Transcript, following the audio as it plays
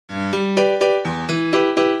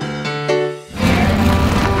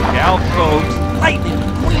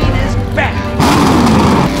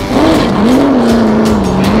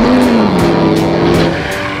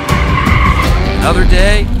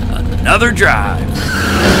another drive.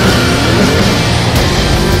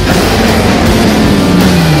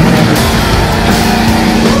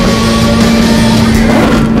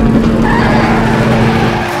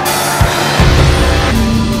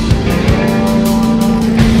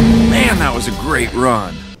 Man, that was a great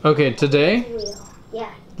run. Okay, today,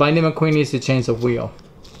 Yeah. Lightning McQueen needs to change the wheel.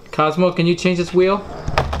 Cosmo, can you change this wheel?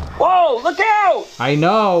 Whoa, look out! I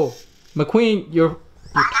know! McQueen, your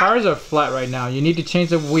tires are flat right now. You need to change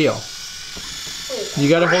the wheel. Wait. You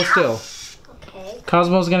gotta hold still. Okay.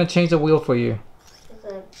 Cosmo's gonna change the wheel for you.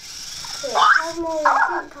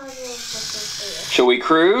 Shall we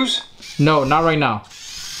cruise? No, not right now.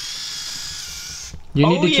 You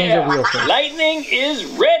need to change the wheel first. Lightning is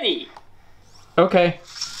ready. Okay.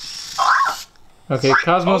 Okay,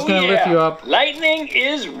 Cosmo's gonna lift you up. Lightning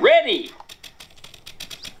is ready.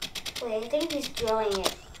 Wait, I think he's throwing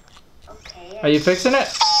it. Okay. Are you fixing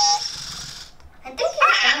it? I think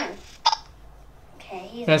he's done. Okay,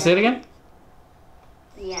 he's Can I say it again?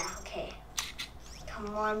 Yeah, okay.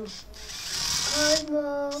 Come on.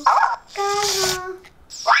 Cosmo. Cosmo.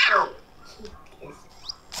 Wait, he is.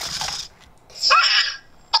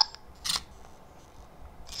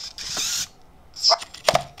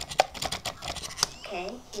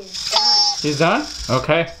 Okay, he's done. He's done?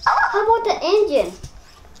 Okay. How about the engine?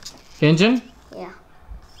 Engine? Yeah.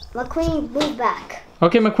 McQueen, move back.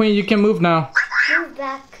 Okay, McQueen, you can move now. Move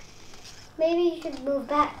back. Maybe you should move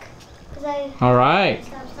back. All right.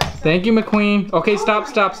 Stop. Thank you, McQueen. Okay,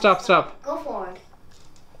 stop. Go forward.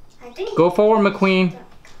 I think. Go forward, McQueen.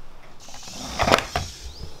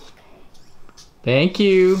 Thank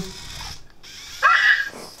you.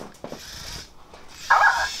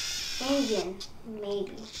 Engine,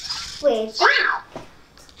 maybe. Wait, I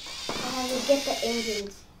have to get the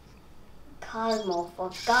engines. Cosmo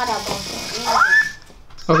forgot about the engine.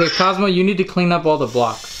 Okay, Cosmo, you need to clean up all the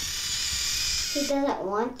blocks. He doesn't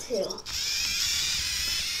want to.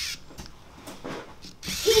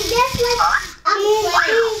 He just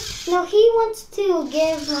he wants to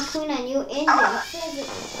give McQueen a new engine. He says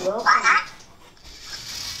it's broken.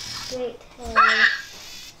 Straight head.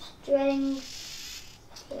 Straighting.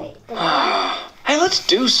 Wait, Hey, let's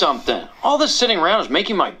do something. All this sitting around is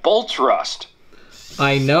making my bolts rust.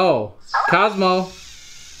 I know. Cosmo,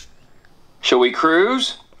 Shall we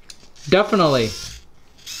cruise? definitely.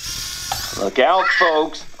 Look out,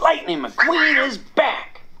 folks. Lightning McQueen is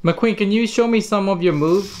back. McQueen, can you show me some of your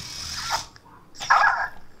moves?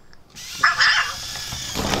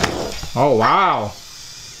 Oh, wow.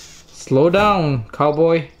 Slow down,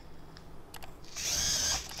 cowboy.